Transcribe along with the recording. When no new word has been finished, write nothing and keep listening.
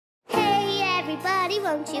everybody,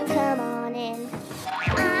 won't you come on in?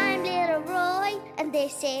 I'm little Roy, and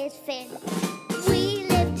this is Finn. We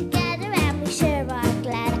live together and we sure are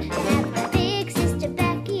glad. I have my big sister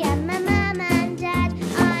Becky and my mama and dad.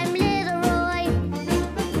 I'm little Roy.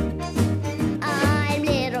 I'm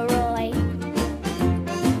little Roy.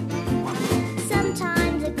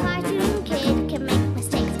 Sometimes a cartoon kid can make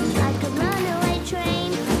mistakes, like a runaway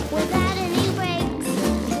train without any brakes.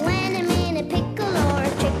 When I'm in a pickle or a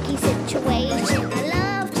tricky situation, I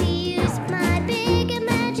love to use my big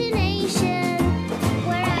imagination,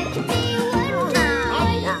 where I could be Wonder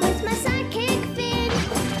Boy with my sidekick Finn,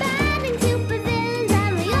 batting supervillains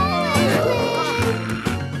and we always win.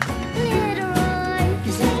 Little Roy,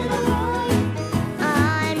 he's little Roy.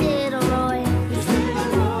 I'm little Roy. He's little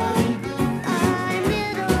Roy. I'm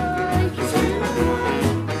little Roy. He's little Roy.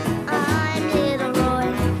 I'm little Roy.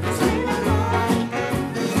 He's little Roy.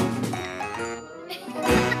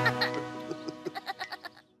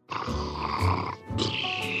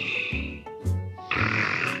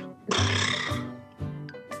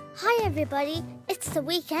 Hi everybody, it's the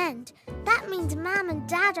weekend. That means Mum and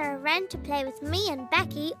Dad are around to play with me and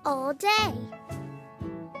Becky all day.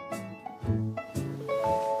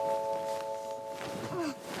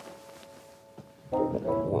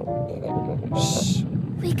 Shh,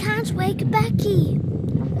 we can't wake Becky.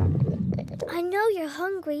 I know you're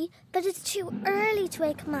hungry, but it's too early to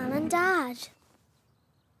wake Mum and Dad.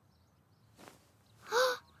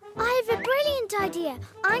 I have a brilliant idea.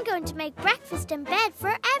 I'm going to make breakfast in bed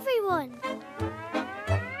for everyone.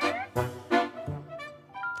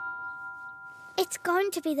 It's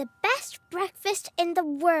going to be the best breakfast in the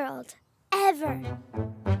world, ever.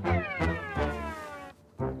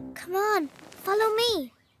 Come on, follow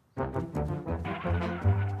me.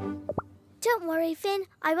 Don't worry, Finn.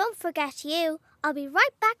 I won't forget you. I'll be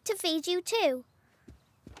right back to feed you too.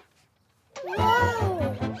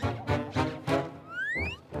 Whoa!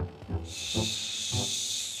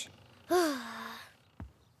 Shh.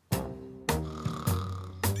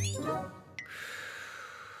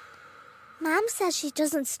 Mom says she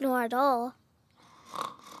doesn't snore at all.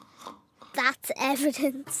 That's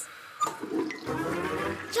evidence.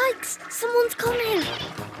 Yikes! Someone's coming!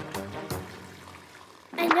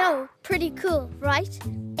 I know, pretty cool, right?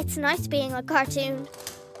 It's nice being a cartoon.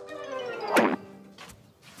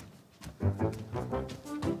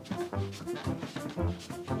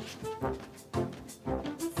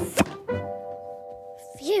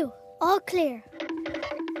 Phew, all clear.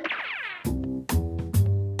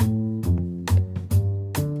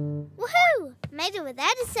 Woohoo! Made it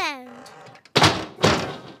without a sound.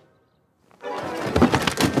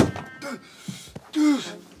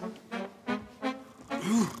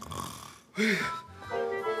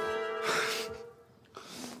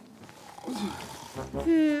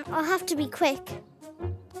 I'll have to be quick.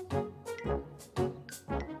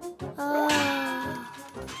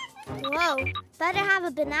 Whoa, better have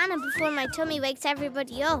a banana before my tummy wakes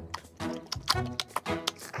everybody up.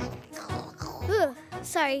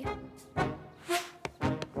 Sorry.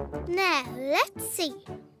 Now, let's see.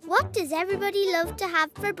 What does everybody love to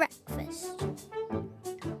have for breakfast?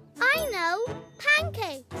 I know,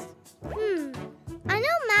 pancakes. I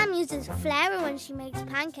know Mom uses flour when she makes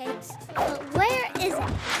pancakes, but where is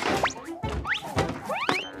it?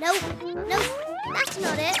 Nope, that's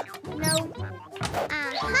not it. No.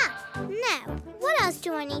 Aha! Now, what else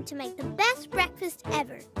do I need to make the best breakfast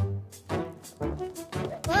ever?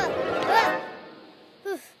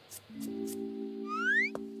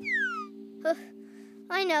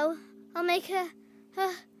 I know. I'll make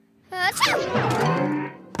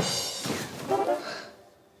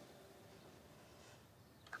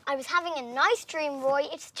I was having a nice dream, Roy.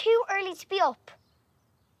 It's too early to be up.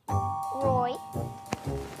 Roy?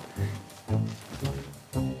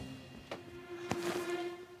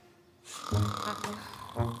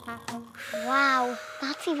 Wow,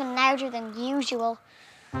 that's even louder than usual.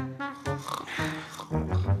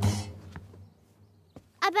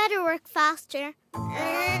 I better work faster.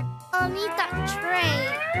 I'll need that tray.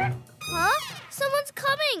 Huh? Someone's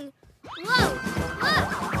coming! Whoa! Whoa!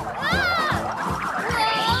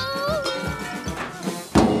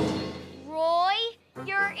 Roy,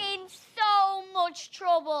 you're in so much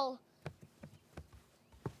trouble.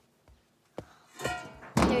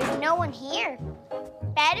 There's no one here.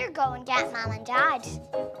 Better go and get Mom and Dad.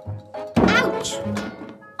 Ouch!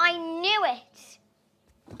 I knew it.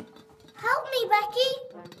 Help me, Becky.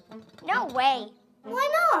 No way. Why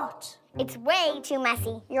not? It's way too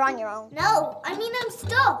messy. You're on your own. No, I mean I'm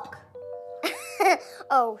stuck.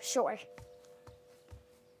 Oh, sure.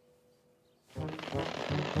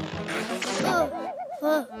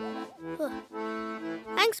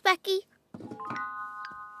 Thanks, Becky.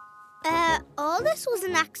 All this was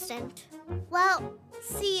an accident. Well,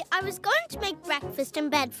 see, I was going to make breakfast in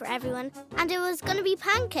bed for everyone, and it was going to be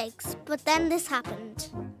pancakes, but then this happened.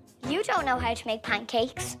 You don't know how to make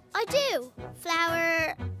pancakes. I do.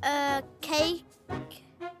 Flour, cake...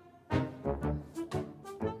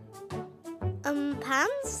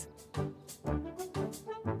 pans?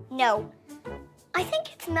 No. I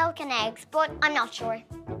think it's milk and eggs, but I'm not sure.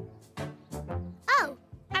 Oh,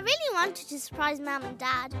 I really wanted to surprise Mum and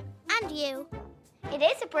Dad. And you. It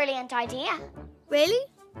is a brilliant idea. Really?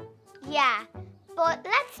 Yeah, but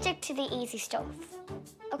let's stick to the easy stuff.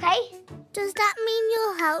 Okay? Does that mean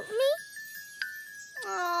you'll help me?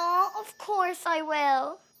 Oh, of course I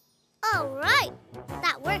will. Oh, right.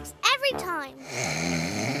 That works every time.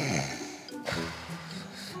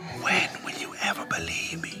 When will you ever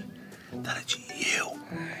believe me that it's you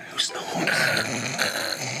who snores?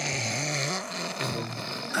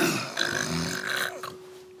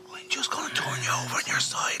 I'm just gonna turn you over on your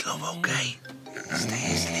side, love, okay?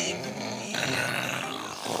 Stay asleep.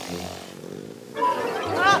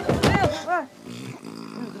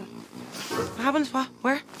 What happens? What?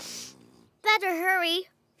 Where? Better hurry.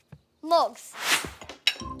 Mugs.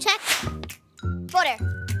 Check. Butter.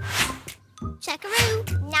 Checkaroo.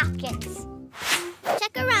 Napkins.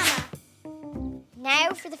 Checkarama.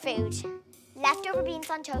 Now for the food. Leftover beans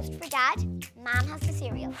on toast for Dad. Mom has the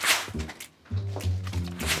cereal.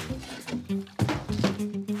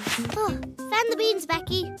 Oh, found the beans,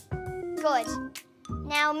 Becky. Good.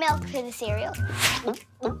 Now milk for the cereal.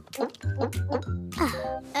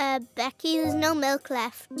 Becky, there's no milk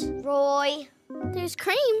left. Roy. There's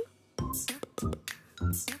cream.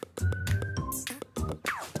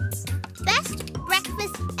 Best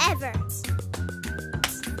breakfast ever.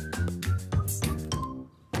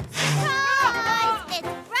 Surprise! It's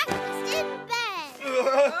breakfast in bed.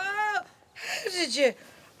 Oh, how did you?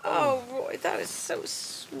 Oh, Roy, that is so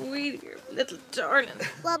sweet, you little darling.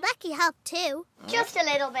 Well, Becky helped too. Just a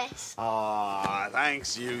little bit. Ah,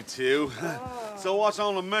 thanks, you two. So what's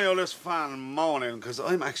on the meal this fine morning? Because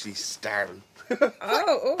I'm actually starving.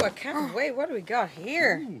 Oh, I can't wait. What do we got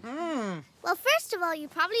here? Well, first of all, you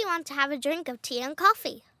probably want to have a drink of tea and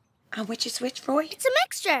coffee. And which is which, Roy? It's a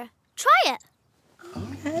mixture. Try it.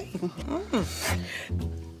 Okay.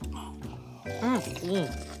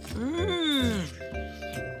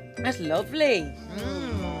 That's lovely.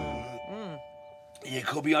 You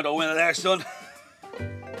could be on the winner there, son.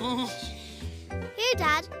 Here,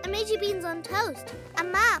 Dad, I made you beans on toast. And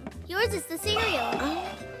Mom, yours is the cereal. Oh,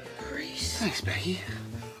 Grace. Thanks, Becky.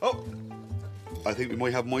 Oh, I think we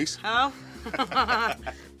might have mice. Oh.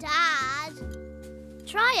 Dad,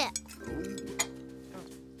 try it.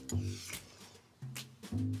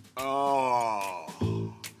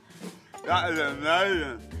 Oh, that is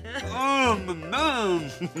amazing. Oh,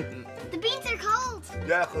 man. The beans are cold.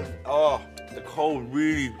 Yeah, the cold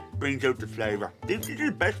really brings out the flavour. These are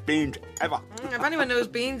the best beans ever. If anyone knows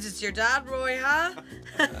beans, it's your dad, Roy, huh?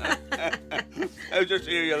 How's your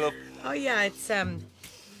cereal, love? Oh, yeah, it's,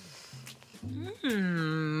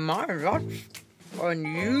 my gosh.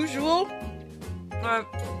 Unusual.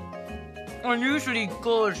 Unusually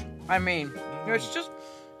good, I mean. You know, it's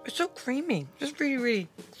so creamy. Just really, really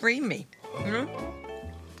creamy. You know?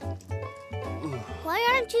 Why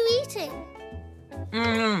aren't you eating?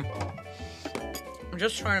 I'm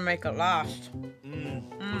just trying to make it last.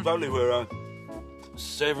 Probably we're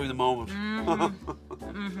savouring the moment.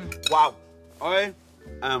 Wow, I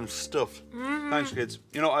am stuffed. Thanks, kids.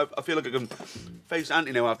 You know, I feel like I can face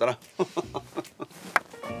Auntie now after that.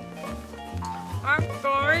 I'm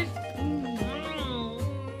sorry.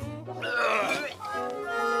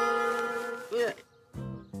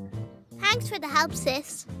 Thanks for the help,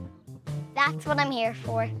 sis. That's what I'm here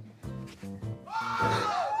for.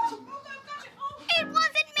 It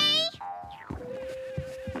wasn't me!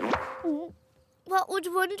 What would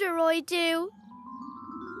Wonder Roy do?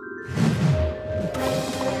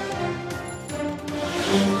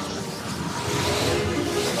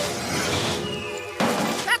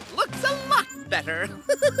 That looks a lot better.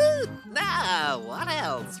 Now, what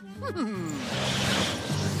else?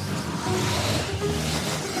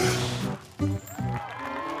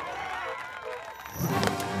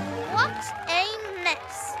 What a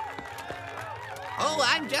mess. Oh,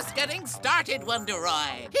 I'm just getting started, Wonder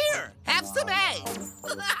Roy. Here, have some eggs.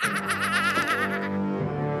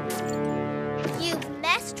 You've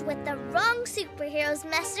messed with the wrong superheroes,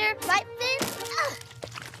 Messer. Right, Finn?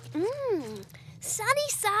 Sunny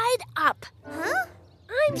side up. Huh?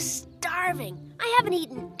 I'm starving. I haven't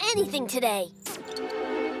eaten anything today.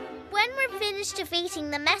 When we're finished defeating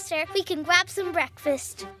the messer, we can grab some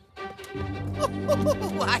breakfast.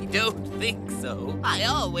 I don't think so. I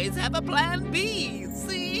always have a plan B,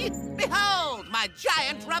 see? Behold, my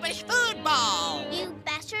giant rubbish food ball! You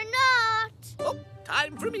better not. Oh,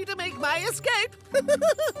 time for me to make my escape.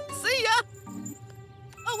 See ya!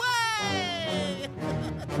 Away!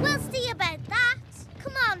 We'll see about that.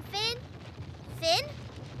 Come on, Finn. Finn?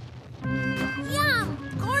 Yum!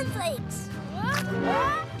 Cornflakes!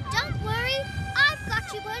 Don't worry. I've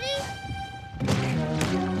got you, buddy.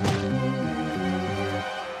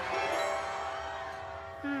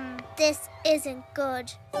 This isn't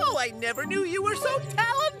good. Oh, I never knew you were so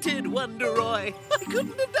talented, Wonderoy. I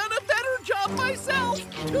couldn't have done a better job myself.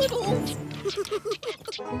 Toodles.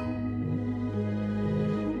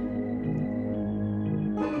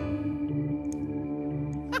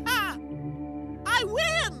 I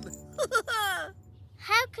win!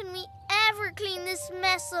 How can we ever clean this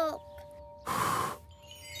mess up?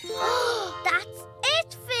 That's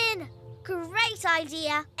it, Finn! Great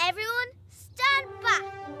idea. Everyone, stand back.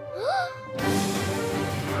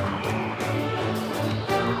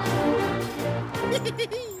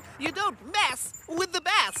 You don't mess with the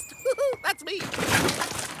best. That's me.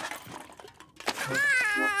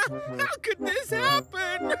 How could this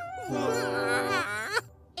happen?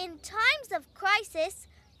 In times of crisis,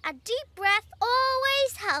 a deep breath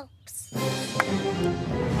always helps.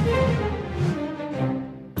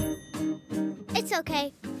 It's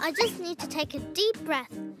okay. I just need to take a deep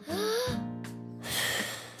breath.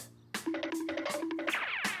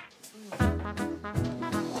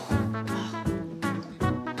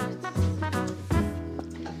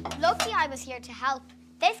 Lucky I was here to help.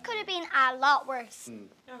 This could have been a lot worse.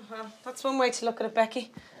 That's one way to look at it,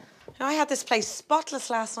 Becky. I had this place spotless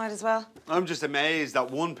last night as well. I'm just amazed that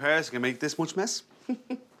one person can make this much mess.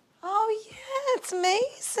 Oh, yeah, it's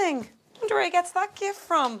amazing. I wonder where he gets that gift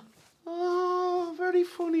from. Oh, very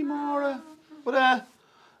funny, Maura. But,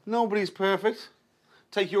 nobody's perfect.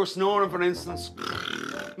 Take your snoring, for instance.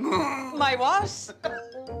 My what?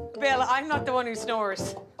 Bill, I'm not the one who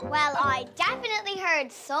snores. Well, I definitely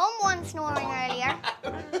heard someone snoring earlier.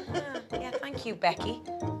 Yeah, thank you, Becky.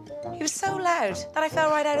 He was so loud that I fell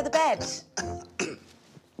right out of the bed.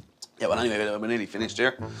 Yeah, well, anyway, we're nearly finished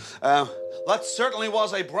here. That certainly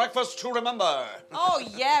was a breakfast to remember. Oh,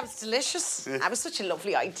 yeah, it was delicious. That was such a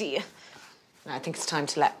lovely idea. I think it's time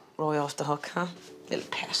to let Roy off the hook, huh? Little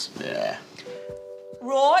pet. Yeah.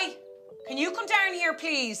 Roy, can you come down here,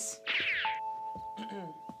 please?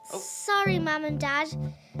 Sorry, Mum and Dad.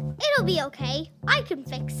 It'll be okay. I can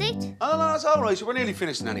fix it. Oh, no, it's all right. So we're nearly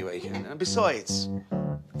finished anyway. And besides,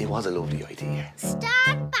 it was a lovely idea.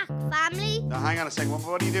 Stand back, family. Now, hang on a second.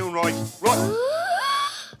 What are you doing, Roy? Roy!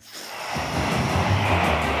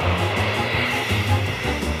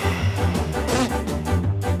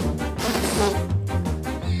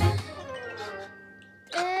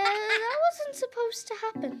 That wasn't supposed to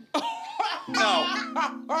happen. No.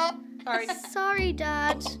 Sorry,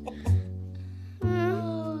 Dad.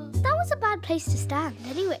 That was a bad place to stand,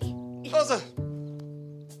 anyway. Was it?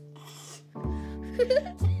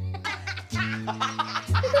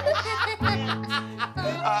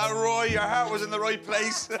 Roy, your heart was in the right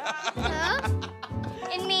place. Huh?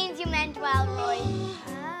 It means you meant well, Roy.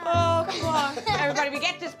 Oh, come on. Everybody, we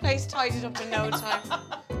get this place tidied up in no time.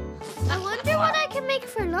 I wonder what I can make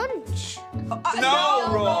for lunch. No,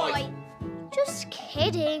 Roy. Just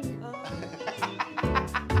kidding.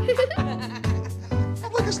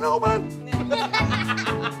 Like a snowman.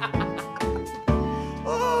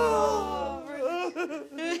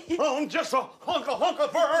 I'm just a hunk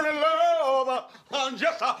of burning love. I'm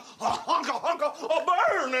just a hunk of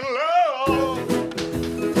burning love.